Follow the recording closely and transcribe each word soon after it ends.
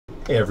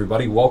Hey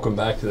everybody, welcome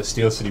back to the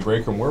Steel City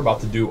Break Room. We're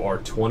about to do our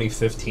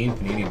 2015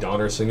 Panini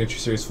Donruss Signature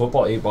Series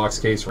Football 8-box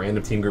case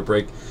random team group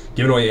break.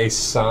 Giving away a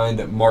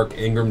signed Mark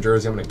Ingram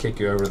jersey. I'm going to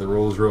kick you over the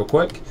rules real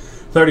quick.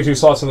 32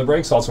 slots in the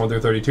break, slots 1 through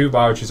 32.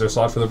 Buyer choose their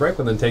slot for the break.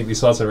 We'll then take these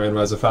slots and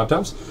randomize them 5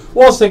 times.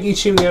 We'll also take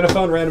each team in the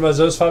NFL and randomize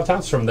those 5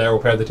 times. From there,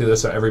 we'll pair the two of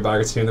this so every buyer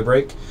gets a team in the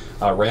break.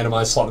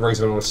 Randomized slot in the break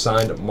is going with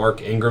signed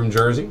Mark Ingram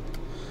jersey.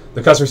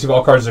 The customer receive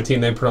all cards of their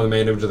team name put on the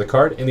main image of the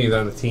card. In the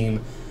event of the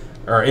team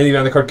or any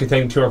event the card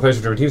containing 2 replacements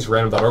for different teams,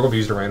 random.org will be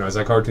used to randomize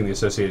that card between the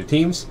associated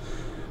teams.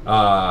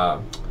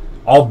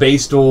 All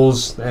base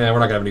duels, we're not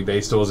going to have any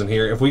base duels in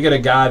here. If we get a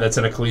guy that's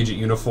in a collegiate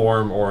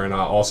uniform or in an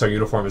all-star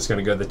uniform, it's going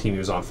to go to the team he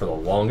was on for the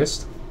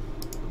longest.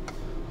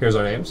 Here's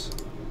our names.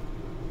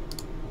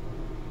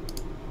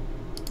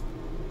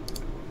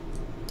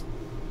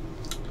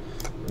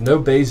 No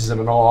bases in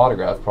an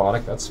all-autograph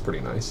product. That's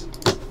pretty nice.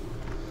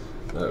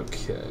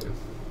 Okay.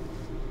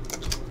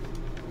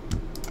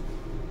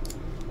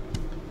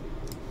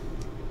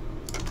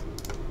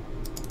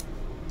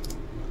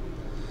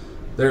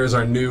 There's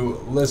our new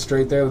list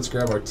right there. Let's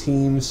grab our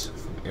teams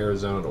from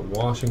Arizona to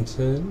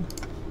Washington.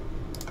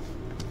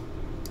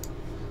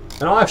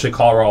 And I'll actually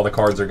call where all the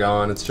cards are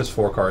gone. It's just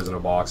 4 cards in a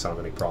box. I don't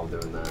have any problem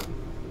doing that.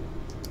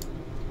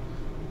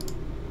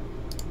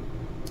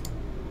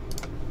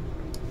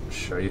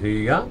 Show you who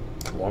you got,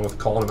 along with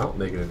calling them out,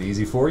 making it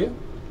easy for you.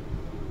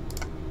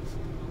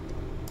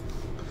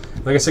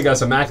 Like I said,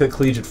 guys, Immaculate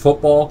Collegiate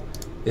Football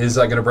is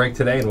going to break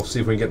today, and we'll see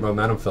if we can get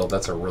momentum filled.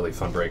 That's a really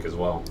fun break as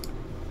well.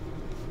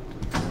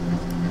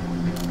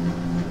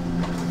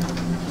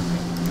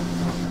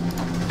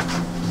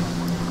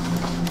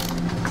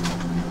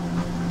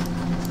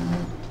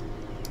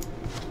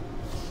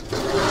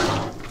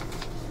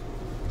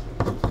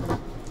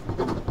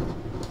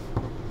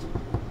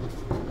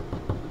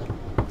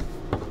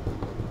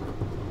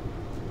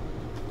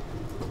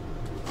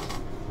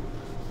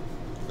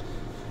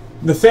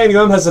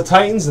 Nathaniel M has the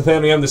Titans,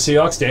 Nathaniel M the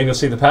Seahawks, Daniel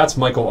C the Pats,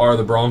 Michael R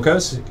the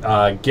Broncos,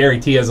 Gary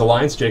T has the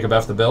Lions, Jacob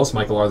F the Bills,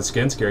 Michael R the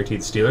Skins, Gary T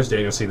the Steelers,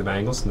 Daniel C the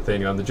Bengals,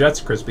 Nathaniel M the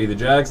Jets, Chris B the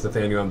Jags,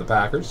 Nathaniel M the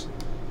Packers.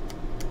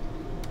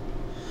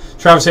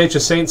 Travis H the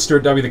Saints,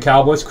 Stuart W the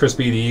Cowboys, Chris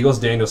B the Eagles,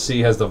 Daniel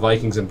C has the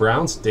Vikings and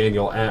Browns,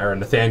 Nathaniel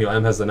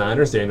M has the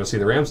Niners, Daniel C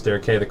the Rams,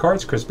 Derek K the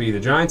Cards, Chris B the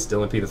Giants,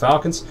 Dylan P the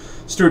Falcons,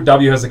 Stuart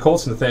W has the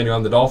Colts, Nathaniel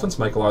M the Dolphins,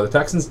 Michael R the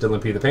Texans,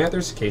 Dylan P the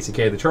Panthers, Casey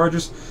K the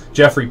Chargers,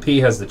 Jeffrey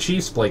P has the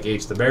Chiefs, Blake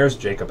H the Bears,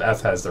 Jacob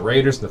F has the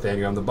Raiders,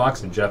 Nathaniel M the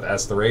Bucks, and Jeff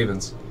S the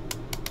Ravens.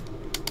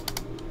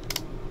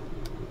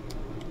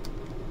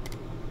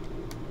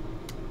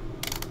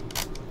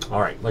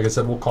 Alright, like I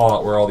said, we'll call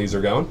out where all these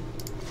are going.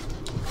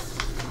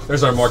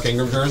 There's our Mark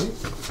Ingram jersey.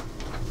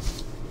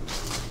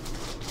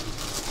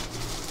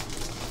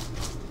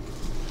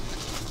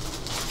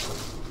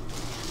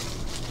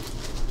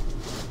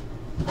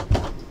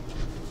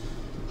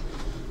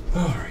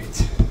 All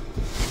right.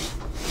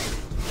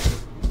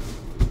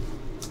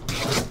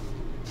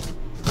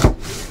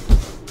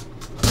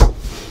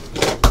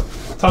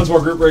 Tons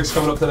more group breaks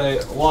coming up today.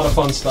 A lot of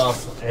fun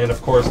stuff. And,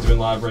 of course, doing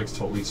live breaks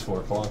till at least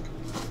 4 o'clock.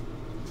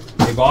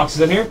 Any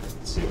boxes in here?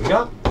 Let's see what we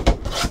got.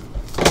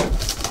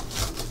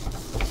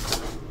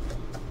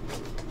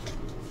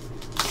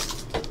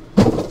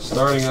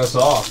 Starting us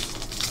off.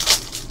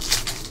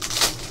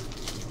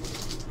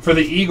 For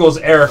the Eagles,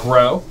 Eric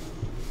Rowe.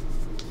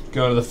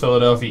 Going to the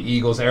Philadelphia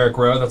Eagles, Eric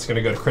Rowe. That's going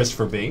to go to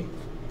Christopher B.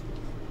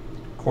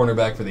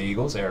 Cornerback for the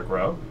Eagles, Eric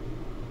Rowe.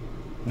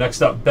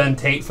 Next up, Ben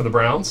Tate for the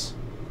Browns.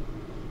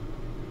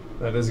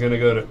 That is going to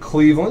go to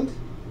Cleveland.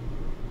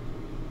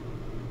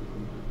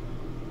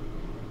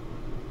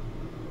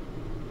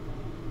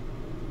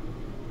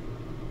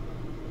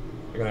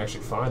 I can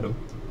actually find him.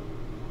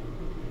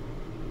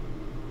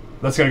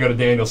 That's going to go to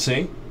Daniel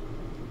C.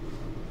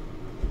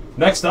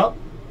 Next up,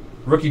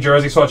 rookie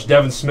jersey swatch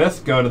Devin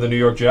Smith going to the New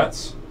York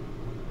Jets.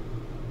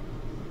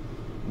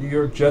 New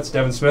York Jets,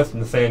 Devin Smith,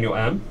 Nathaniel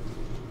M.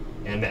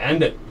 And to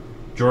end it,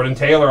 Jordan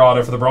Taylor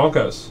auto for the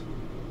Broncos.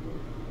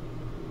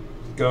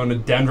 Going to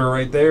Denver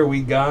right there,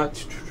 we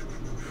got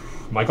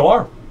Michael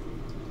R.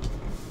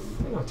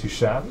 Not too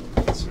shabby.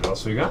 Let's see what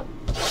else we got.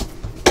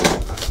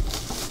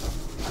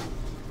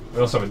 We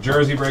also have a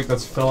jersey break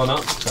that's filling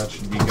up. That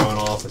should be going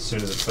off as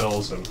soon as it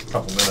fills in a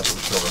couple minutes, I'm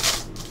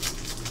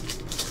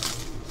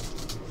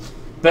sure.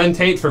 Ben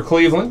Tate for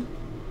Cleveland.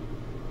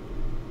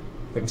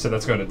 I think we said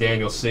that's going to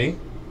Daniel C.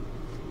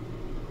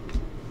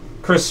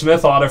 Chris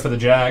Smith auto for the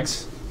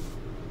Jags.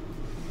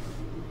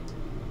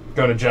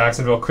 Going to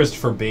Jacksonville,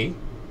 Christopher B.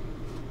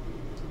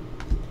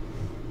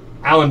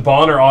 Alan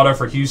Bonner auto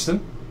for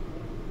Houston.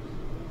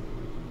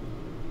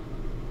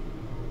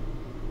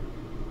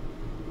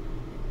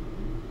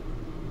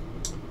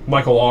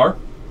 Michael R.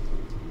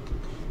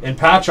 And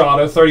patch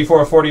auto,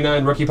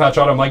 34/49, rookie patch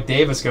auto, Mike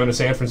Davis going to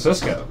San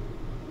Francisco.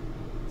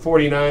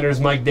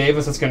 49ers, Mike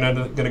Davis, that's going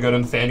to go to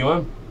Nathaniel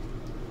M.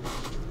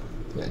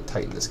 Yeah,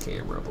 tighten this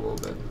camera up a little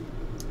bit.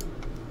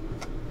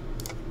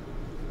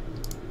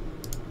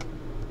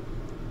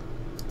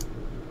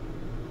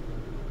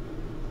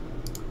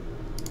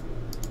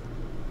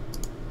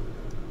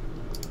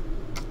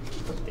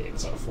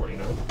 Davis out of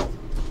 49.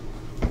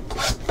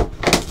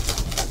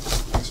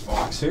 Next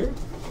box here.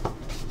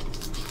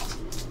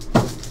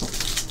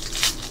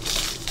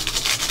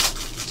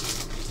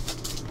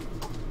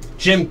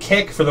 Jim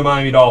Kick for the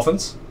Miami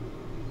Dolphins.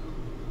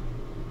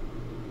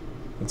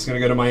 It's going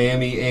to go to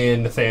Miami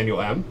and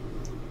Nathaniel M.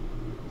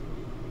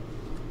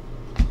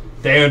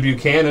 Dan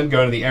Buchanan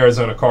going to the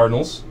Arizona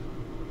Cardinals.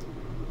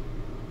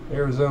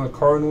 Arizona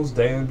Cardinals,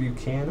 Dan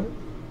Buchanan.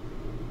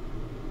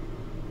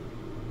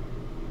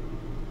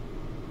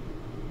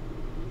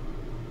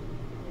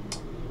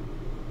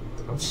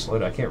 I'm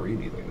slow. I can't read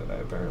anything today,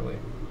 apparently.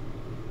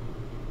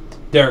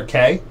 Derek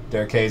K.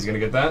 Derek K is going to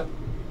get that.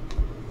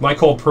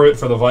 Michael Pruitt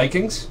for the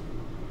Vikings.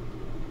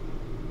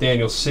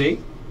 Daniel C.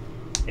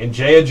 And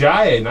Jay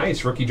Ajayi,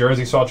 nice rookie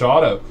jersey swatch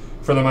auto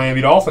for the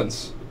Miami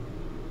Dolphins.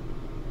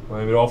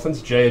 Miami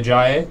Dolphins, Jay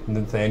Ajayi, and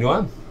Nathaniel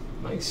M.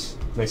 Nice.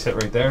 Nice hit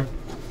right there.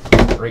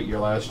 Great year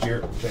last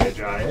year, Jay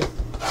Ajayi.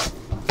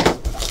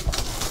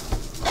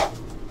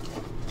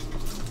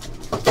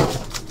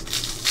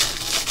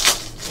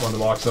 On to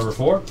box number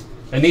 4.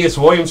 Aeneas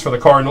Williams for the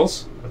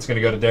Cardinals. That's going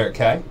to go to Derek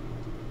K.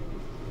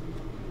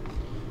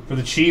 For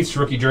the Chiefs,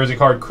 rookie jersey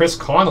card, Chris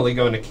Connolly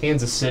going to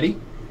Kansas City.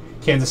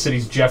 Kansas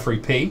City's Jeffrey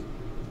P.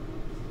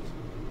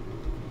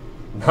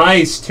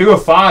 Nice, 2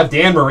 of 5,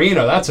 Dan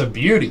Marino. That's a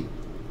beauty.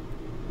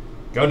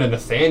 Going to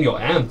Nathaniel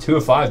M. 2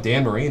 of 5,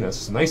 Dan Marino.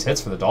 Some nice hits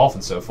for the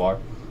Dolphins so far.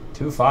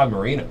 2 of 5,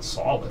 Marino.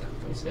 Solid.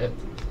 Nice hit.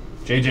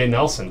 J.J.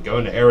 Nelson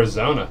going to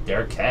Arizona.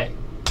 Derek K.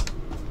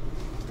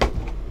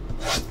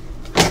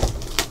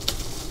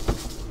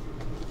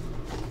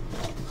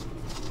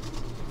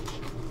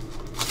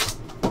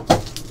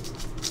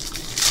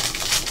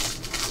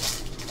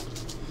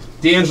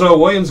 D'Angelo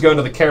Williams going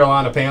to the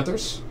Carolina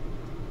Panthers.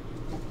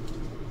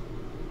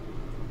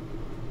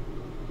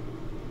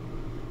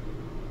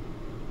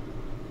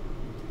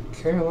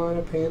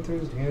 Carolina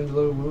Panthers,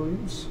 D'Angelo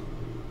Williams.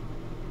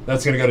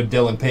 That's going to go to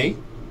Dylan P.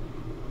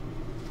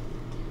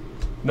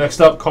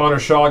 Next up, Connor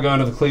Shaw going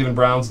to the Cleveland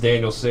Browns,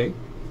 Daniel C.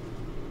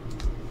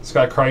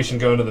 Scott Kreischen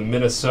going to the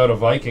Minnesota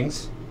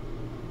Vikings.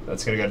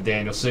 That's going to go to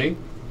Daniel C.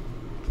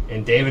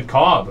 And David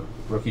Cobb,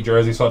 rookie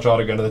jersey swatch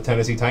auto going to the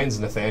Tennessee Titans,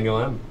 Nathaniel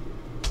M.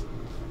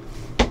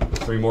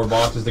 3 more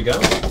boxes to go.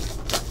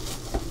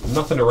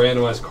 Nothing to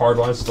randomize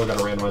card-wise. Still got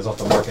to randomize off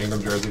the Mark Ingram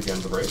jersey at the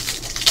end of the break.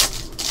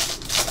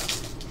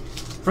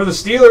 For the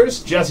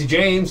Steelers, Jesse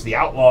James, the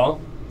Outlaw.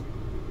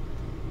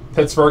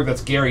 Pittsburgh,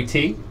 that's Gary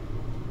T.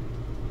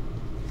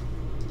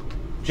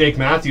 Jake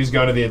Matthews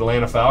going to the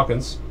Atlanta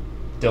Falcons,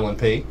 Dylan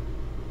P.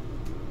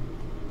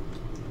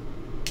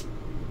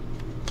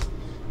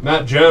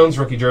 Matt Jones,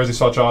 rookie jersey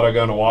swatch auto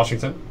going to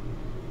Washington.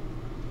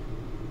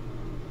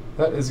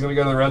 That is going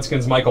to go to the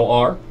Redskins, Michael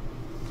R.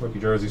 Rookie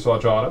jersey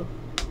swatch auto.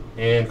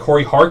 And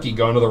Corey Harkey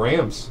going to the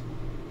Rams.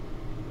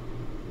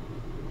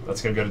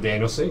 That's going to go to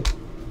Daniel C.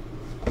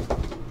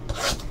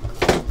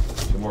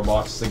 2 more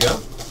boxes to go.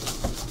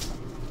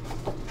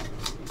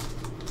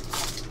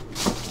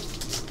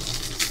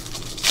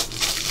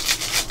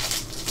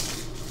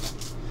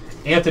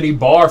 Anthony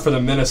Barr for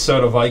the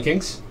Minnesota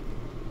Vikings.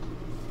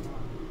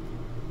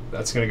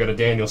 That's going to go to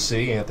Daniel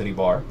C. Anthony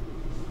Barr.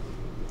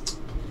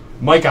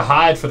 Micah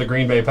Hyde for the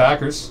Green Bay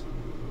Packers.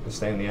 They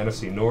stay in the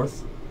NFC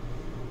North.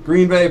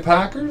 Green Bay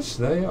Packers,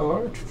 they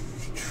are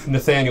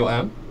Nathaniel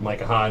M.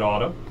 Micah Hyde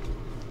auto.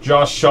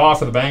 Josh Shaw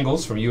for the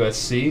Bengals from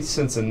USC.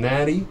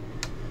 Cincinnati.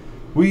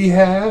 We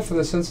have for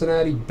the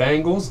Cincinnati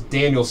Bengals,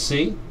 Daniel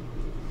C.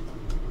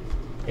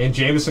 And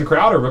Jamison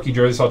Crowder, rookie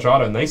jersey swatch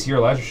auto. Nice year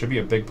last year. Should be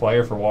a big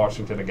player for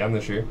Washington again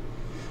this year.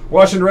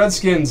 Washington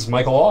Redskins,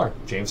 Michael R.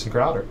 Jamison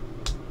Crowder.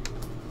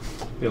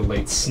 Be a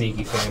late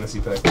sneaky fantasy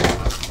pick.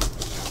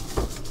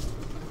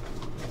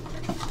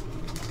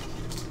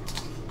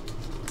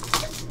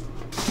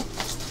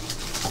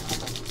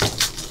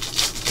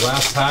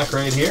 Last pack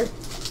right here.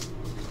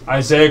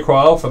 Isaiah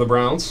Crowell for the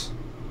Browns.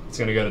 It's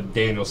going to go to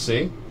Daniel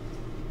C.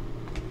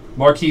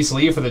 Marquise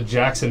Lee for the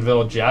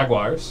Jacksonville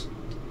Jaguars.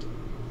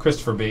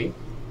 Christopher B.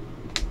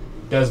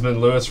 Desmond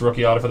Lewis,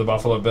 rookie auto for the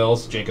Buffalo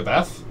Bills, Jacob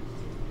F.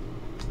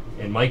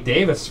 And Mike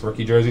Davis,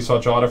 rookie jersey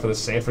swatch auto for the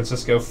San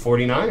Francisco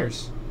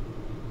 49ers.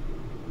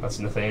 That's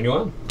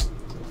Nathaniel M.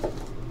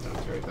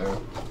 That's right there.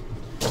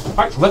 All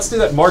right, let's do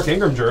that Mark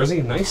Ingram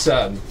jersey. Nice,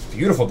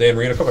 beautiful Dan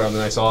Marino. A couple of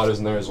nice autos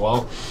in there as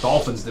well.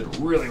 Dolphins did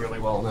really, really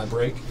well in that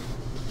break.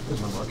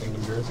 Here's my Mark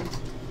Ingram jersey.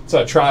 It's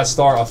a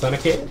TriStar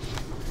authenticated.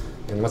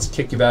 And let's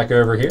kick you back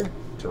over here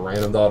to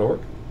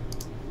random.org.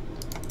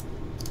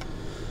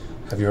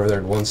 Have you over there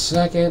in 1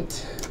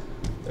 second.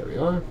 There we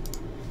are.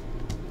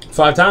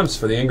 5 times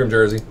for the Ingram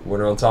jersey.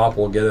 Winner on top.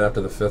 We'll get it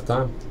after the 5th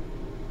time.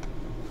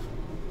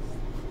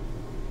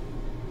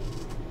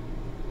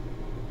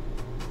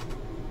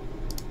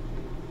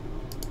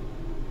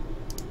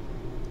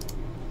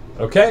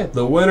 Okay,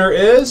 the winner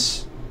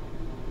is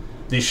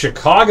the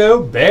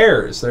Chicago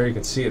Bears. There you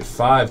can see it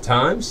 5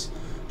 times.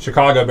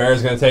 Chicago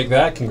Bears going to take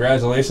that.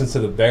 Congratulations to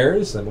the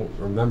Bears. I don't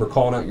remember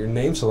calling out your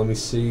name, so let me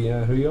see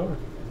who you are.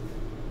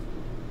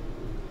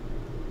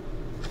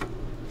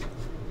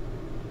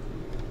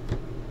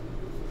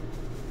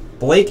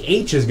 Blake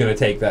H is going to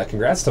take that.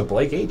 Congrats to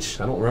Blake H.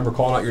 I don't remember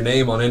calling out your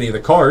name on any of the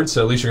cards,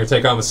 so at least you're going to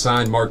take on a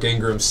signed Mark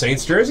Ingram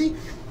Saints jersey.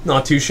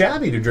 Not too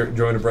shabby to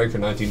join a break for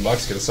 $19.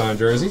 Get a signed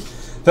jersey.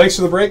 Thanks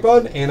for the break,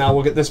 bud, and I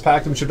will get this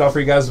packed and shipped out for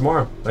you guys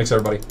tomorrow. Thanks,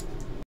 everybody.